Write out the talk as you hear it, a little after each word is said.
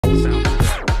Hi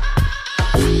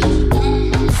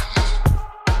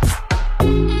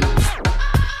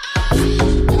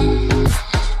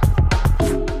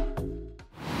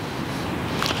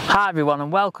everyone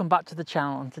and welcome back to the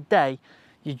channel, and today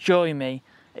you join me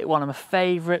at one of my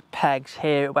favourite pegs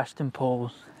here at Weston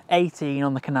Pools, 18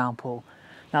 on the Canal Pool.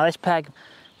 Now this peg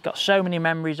got so many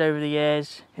memories over the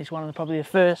years. It's one of probably the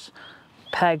first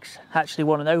pegs actually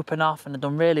won an open off and had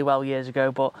done really well years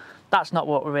ago, but that's not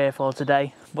what we're here for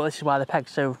today. But this is why the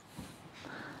peg's so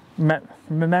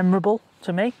memorable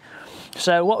to me.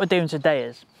 So what we're doing today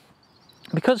is,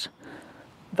 because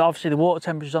obviously the water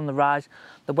temperature's on the rise,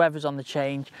 the weather's on the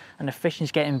change, and the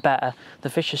fishing's getting better, the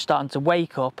fish are starting to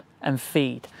wake up and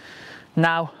feed.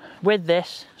 Now with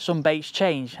this, some baits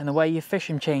change and the way you fish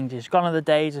them changes. Gone are the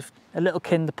days of a little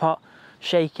kinder pot,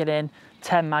 shaking in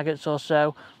 10 maggots or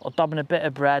so, or dobbing a bit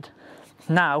of bread.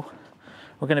 Now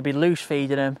we're going to be loose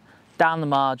feeding them down the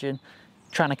margin,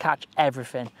 trying to catch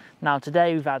everything. Now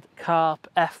today we've had carp,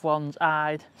 F1s,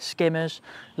 eyed, skimmers,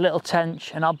 little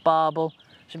tench, an odd barbel.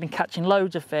 So we've been catching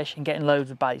loads of fish and getting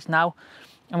loads of bites. Now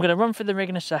I'm going to run through the rig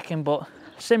in a second, but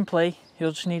simply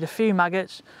you'll just need a few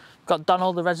maggots. We've got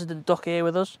Donald the resident duck here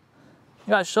with us.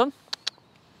 You guys, son?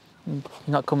 He's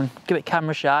not coming, give it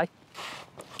camera shy.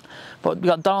 But we've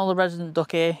got Donald the resident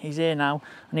duck here. He's here now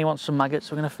and he wants some maggots,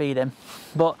 so we're going to feed him.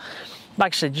 But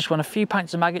like I said, just want a few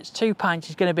pints of maggots. 2 pints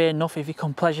is going to be enough if you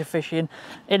come pleasure fishing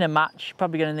in a match. You're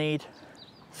probably going to need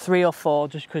 3 or 4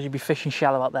 just because you'll be fishing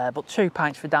shallow out there, but 2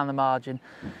 pints for down the margin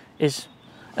is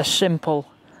a simple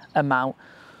amount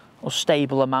or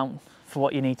stable amount for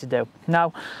what you need to do.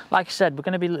 Now like I said, we're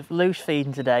going to be loose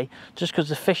feeding today just because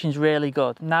the fishing's really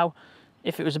good. Now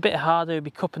if it was a bit harder, we'd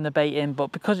be cupping the bait in,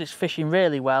 but because it's fishing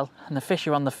really well and the fish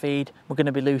are on the feed, we're going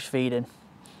to be loose feeding.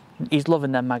 He's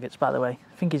loving them maggots, by the way.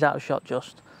 I think he's out of shot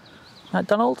just. Right,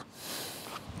 Donald?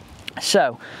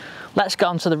 So let's get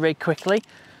onto the rig quickly.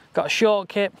 Got a short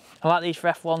kit. I like these for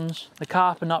F1s. The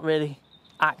carp are not really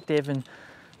active and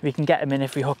we can get them in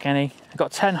if we hook any. I've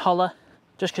got 10 holler,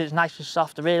 just because it's nice and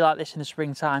soft. I really like this in the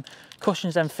springtime.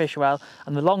 Cushions them fish well,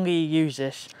 and the longer you use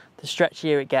this, the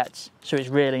stretchier it gets, so it's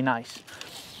really nice.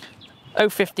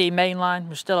 015 mainline,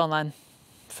 we're still on then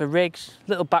for rigs.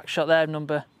 Little back shot there,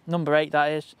 number 8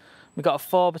 that is. We've got a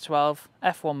 4x12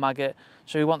 F1 maggot,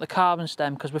 so we want the carbon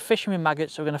stem because we're fishing with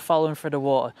maggots, so we're going to follow them through the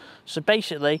water. So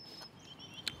basically,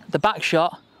 the back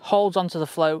shot holds onto the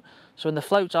float, so when the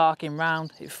float's arcing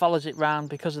round, it follows it round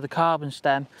because of the carbon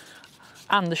stem,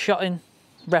 and the shotting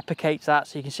replicates that,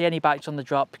 so you can see any bites on the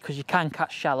drop because you can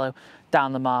catch shallow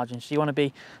down the margin. So you want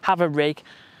to have a rig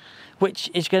which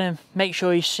is going to make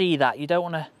sure you see that. You don't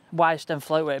want a wire stem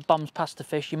float where it bombs past the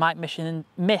fish. You might miss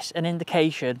an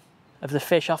indication of the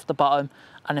fish off the bottom,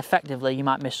 and effectively you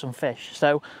might miss some fish.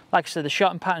 So like I said, the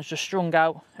shotting pattern's just strung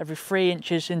out every 3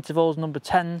 inches intervals, number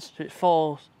 10s, so it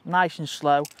falls nice and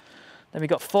slow. Then we've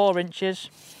got 4 inches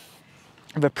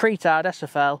of a pre-tied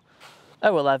SFL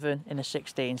 011 in a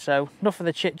 16. So enough of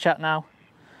the chit chat now.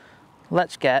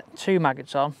 Let's get 2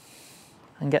 maggots on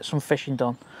and get some fishing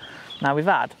done. Now we've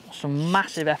had some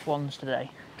massive F1s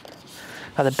today.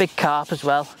 Had a big carp as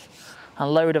well and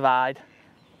a load of eyed.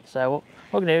 So what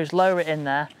we're going to do is lower it in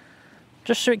there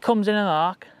just so it comes in an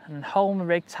arc, and then hold the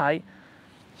rig tight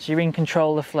so you're in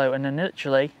control of the float, and then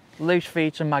literally loose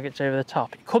feed some maggots over the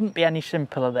top. It couldn't be any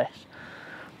simpler, this.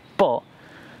 But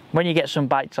when you get some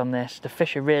bites on this, the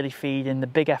fish are really feeding, the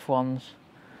big F1s,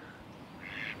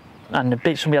 and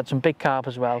we had some big carp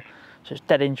as well, so it's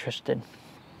dead interesting.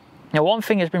 Now one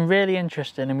thing that's been really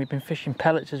interesting, and we've been fishing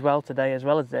pellets as well today as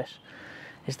well as this,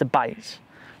 is the bites.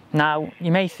 Now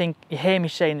you may think, you hear me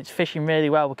saying it's fishing really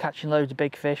well, we're catching loads of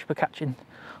big fish, we're catching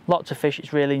lots of fish,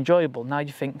 it's really enjoyable. Now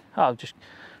you think, oh, just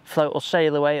float will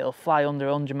sail away, it'll fly under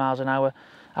 100 miles an hour,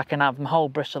 I can have my whole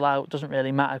bristle out, doesn't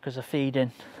really matter because they're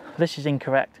feeding. This is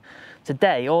incorrect.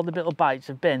 Today all the little bites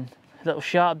have been little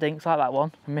sharp dinks like that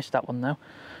one, I missed that one though,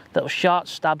 little sharp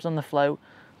stabs on the float,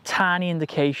 tiny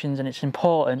indications, and it's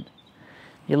important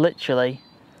you literally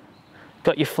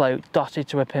got your float dotted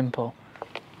to a pimple.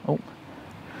 Oh,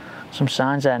 some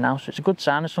signs there now, so it's a good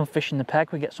sign of some fish in the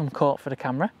peg. We get some caught for the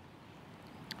camera.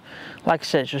 Like I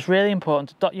said, it's just really important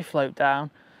to dot your float down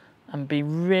and be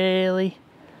really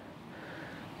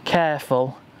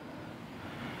careful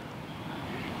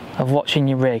of watching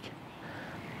your rig.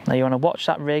 Now you want to watch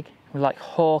that rig with like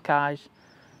hawk eyes.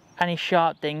 Any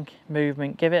sharp dink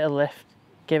movement, give it a lift,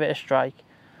 give it a strike,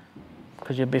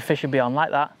 because fish will be on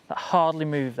like that. That hardly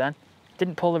moved then.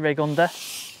 Didn't pull the rig under.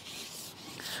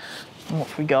 And what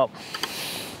have we got?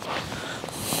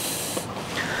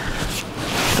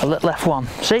 A little F1.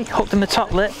 See, hooked in the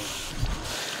top lip.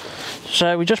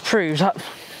 So we just proved that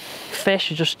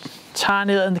fish are just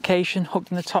tiny little indication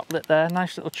hooked in the top lip there,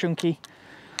 nice little chunky,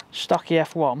 stocky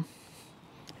F1.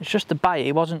 It's just the bite,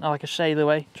 it wasn't like a sail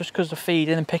away. Just because they're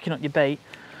feeding and picking up your bait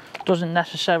doesn't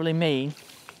necessarily mean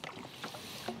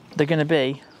they're going to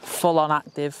be full on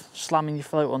active, slamming your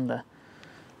float under.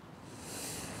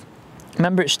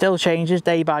 Remember, it still changes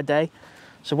day by day.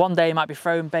 So one day you might be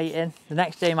throwing bait in, the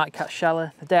next day you might catch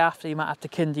shallow, the day after you might have to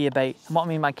kinder your bait. And what I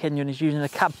mean by kindering is using a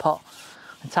cab pot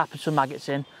and tapping some maggots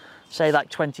in, say like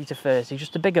 20 to 30,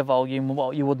 just a bigger volume than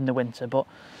what you would in the winter, but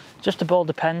just all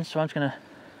depends. So I'm just going to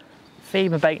feed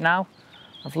my bait now.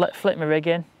 I've flipped my rig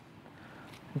in.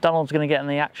 Donald's going to get in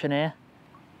the action here.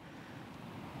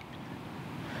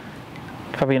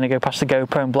 Probably going to go past the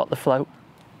GoPro and block the float.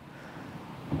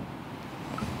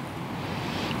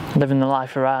 Living the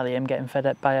life of Riley, I'm getting fed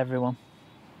up by everyone.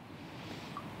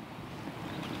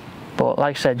 But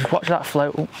like I said, just watch that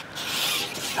float. Ooh.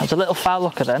 That's a little foul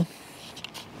looker then.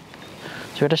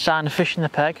 So we had a sign of fish in the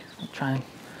peg. I'll try and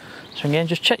swing in,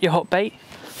 just check your hook bait.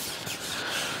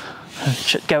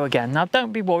 And go again. Now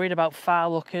don't be worried about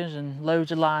foul lookers and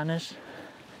loads of liners.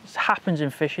 It happens in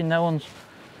fishing, no one's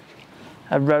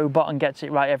a robot and gets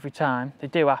it right every time. They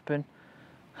do happen.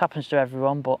 Happens to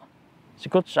everyone, but it's a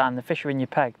good sign the fish are in your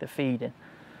peg, they're feeding.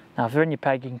 Now if they're in your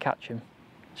peg, you can catch them.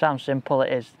 Sounds simple,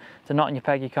 it is. If they're not in your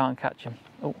peg, you can't catch them.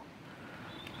 Oh.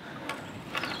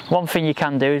 One thing you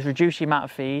can do is reduce the amount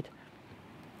of feed.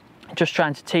 Just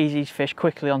trying to tease these fish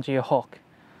quickly onto your hook.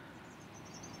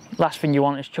 Last thing you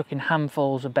want is chucking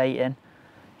handfuls of bait in.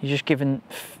 You're just giving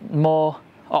more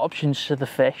options to the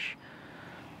fish,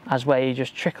 as where you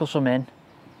just trickle some in,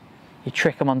 you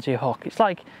trick them onto your hook. It's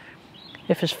like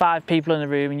if there's 5 people in the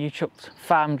room and you chucked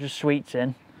 500 sweets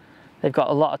in, they've got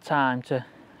a lot of time to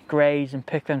graze and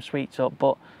pick them sweets up,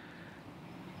 but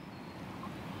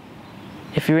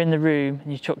if you're in the room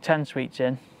and you chuck 10 sweets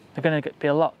in, they're going to be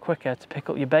a lot quicker to pick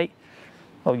up your bait,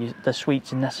 or the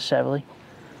sweets in necessarily.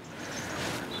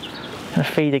 Gonna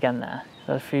feed again there,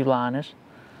 there's a few liners.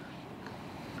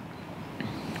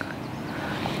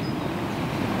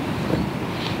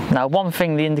 Now one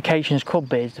thing the indications could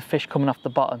be is the fish coming off the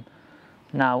bottom.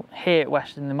 Now here at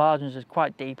Weston the margins are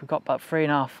quite deep, we've got about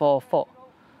 3.5 to 4 foot.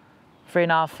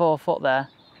 3.5 to 4 foot there.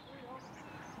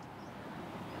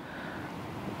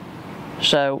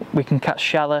 So we can catch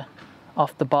shallow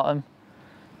off the bottom.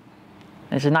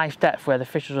 It's a nice depth where the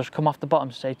fish will just come off the bottom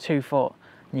to say 2 foot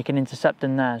and you can intercept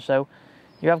them there. So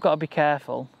you have got to be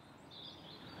careful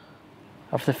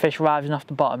of the fish rising off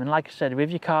the bottom. And like I said, with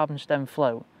your carbon stem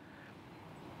float,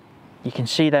 you can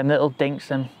see them little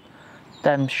dinks,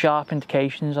 them sharp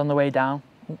indications on the way down.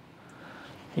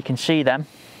 You can see them.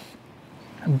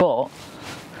 But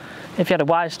if you had a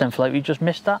wide stem float, you just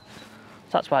missed that.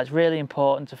 So that's why it's really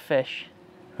important to fish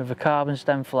with a carbon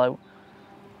stem float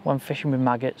when fishing with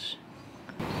maggots.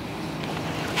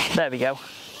 There we go.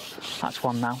 That's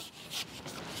one now.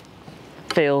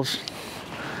 Feels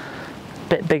a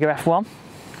bit bigger F1.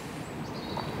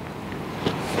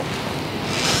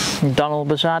 Donald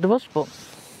beside of us, but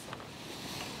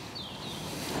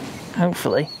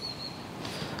hopefully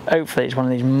it's one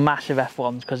of these massive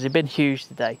F1s, because they've been huge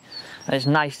today and it's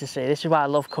nice to see. This is why I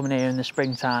love coming here in the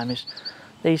springtime, is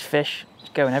these fish, it's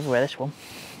going everywhere, this one.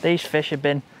 These fish have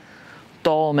been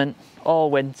dormant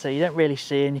all winter, you don't really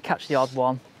see them, you catch the odd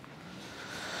one.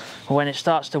 But when it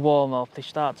starts to warm up, they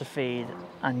start to feed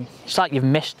and it's like you've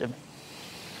missed them.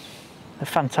 They're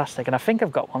fantastic, and I think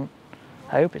I've got one.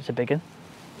 I hope it's a big one.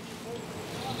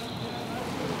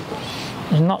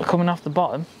 He's not coming off the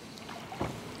bottom.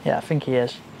 Yeah, I think he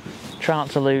is. Try not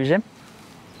to lose him.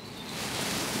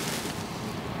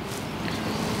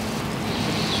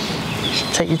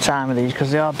 Just take your time with these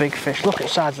because they are big fish. Look at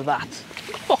the size of that.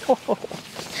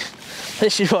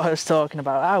 This is what I was talking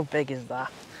about. How big is that?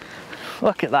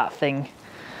 Look at that thing.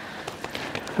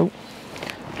 Oh,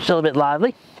 still a bit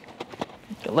lively.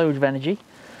 Got loads of energy.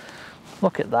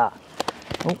 Look at that.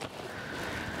 Oh,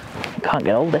 can't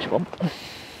get hold of this one.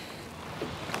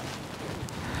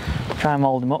 Try and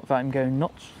hold him up without him going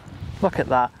nuts. Look at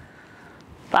that.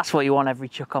 That's what you want every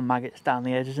chuck on maggots down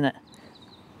the edge, isn't it?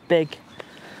 Big,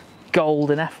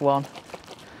 golden F1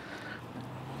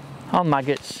 on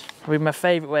maggots. Probably my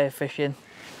favourite way of fishing.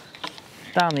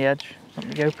 Down the edge, on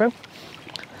the GoPro.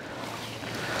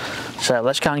 So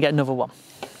let's try and get another one.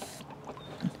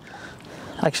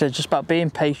 Like I said, just about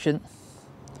being patient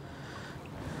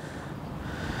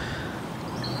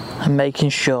and making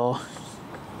sure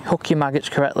you hook your maggots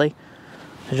correctly.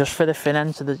 So just for the fin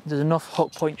end, so there's enough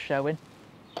hook points showing.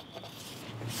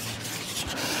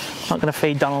 Not going to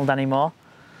feed Donald anymore.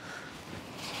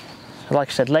 So like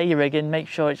I said, lay your rig in, make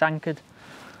sure it's anchored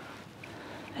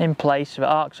in place so it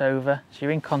arcs over, so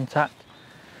you're in contact,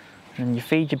 and then you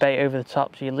feed your bait over the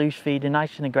top, so you're loose feeding,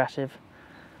 nice and aggressive.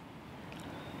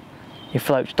 Your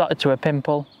float's dotted to a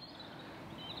pimple,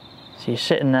 so you're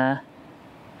sitting there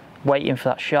waiting for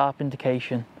that sharp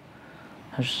indication.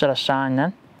 I just set a sign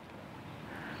then.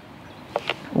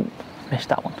 Ooh, missed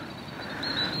that one.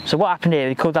 So what happened here,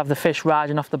 we could have the fish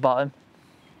rising off the bottom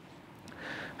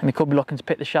and we could be looking to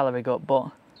pick the shallow rig up, but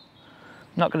I'm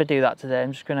not going to do that today.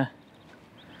 I'm just going to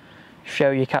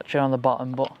show you catching on the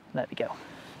bottom, but there we go.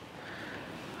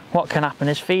 What can happen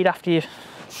is feed after you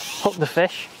hook the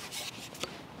fish,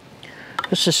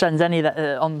 just to send any that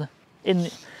in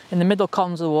the middle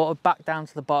columns of the water back down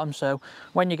to the bottom, so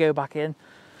when you go back in,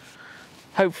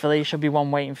 hopefully there should be one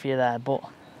waiting for you there. But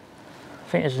I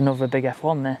think there's another big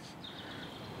F1 there.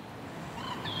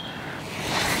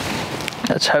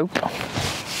 Let's hope.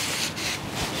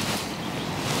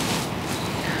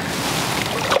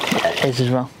 Yeah, it is as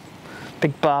well.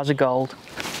 Big bars of gold.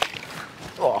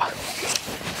 Oh,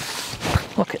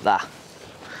 look at that.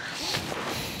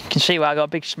 You can see why I got a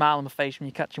big smile on my face when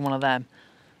you're catching one of them.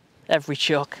 Every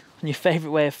chuck, and your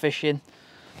favourite way of fishing.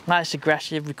 Nice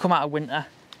aggressive. We come out of winter,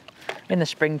 in the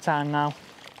springtime now,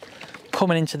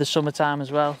 coming into the summertime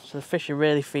as well, so the fish are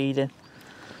really feeding.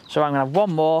 So I'm going to have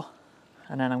one more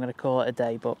and then I'm going to call it a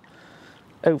day, but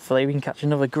hopefully we can catch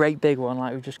another great big one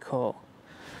like we've just caught.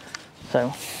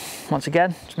 So once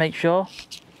again, just make sure,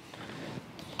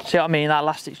 see what I mean, that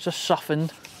elastic's just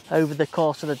softened over the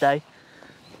course of the day,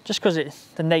 just because it's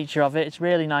the nature of it. It's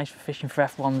really nice for fishing for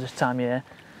F1s this time of year.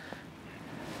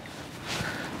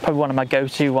 Probably one of my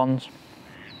go-to ones.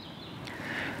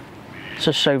 It's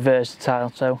just so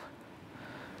versatile. So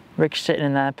rig's sitting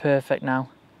in there perfect now.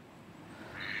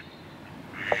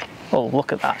 Oh,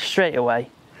 look at that, straight away.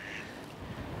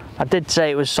 I did say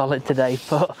it was solid today,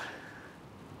 but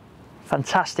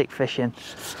fantastic fishing.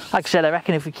 Like I said, I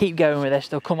reckon if we keep going with this,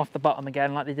 they'll come off the bottom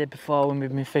again like they did before when we've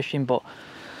been fishing. But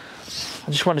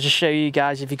I just wanted to show you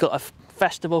guys, if you've got a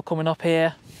festival coming up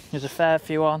here, there's a fair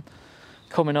few on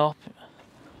coming up,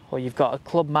 or you've got a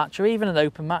club match or even an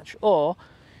open match, or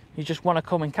you just want to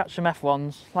come and catch some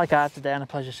F1s like I had today on a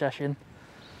pleasure session,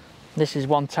 this is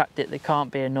one tactic that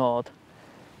can't be ignored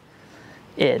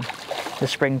in the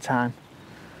springtime.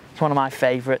 It's one of my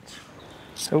favourites.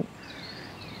 Oh.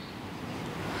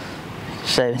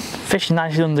 So fishing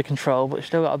nicely under control, but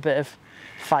still got a bit of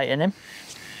fight in him.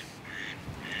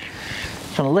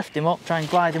 Trying to lift him up, try and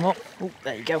glide him up. Oh,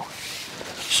 there you go.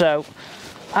 So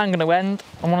I'm going to end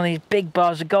on one of these big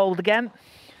bars of gold again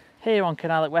here on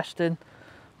Canal at Weston.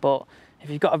 But if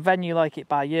you've got a venue like it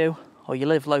by you, or you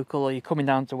live local, or you're coming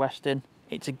down to Weston,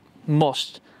 it's a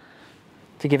must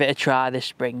to give it a try this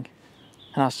spring.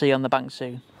 And I'll see you on the bank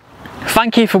soon.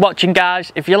 Thank you for watching,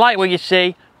 guys. If you like what you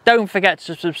see, don't forget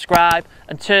to subscribe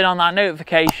and turn on that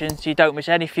notification so you don't miss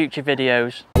any future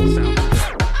videos.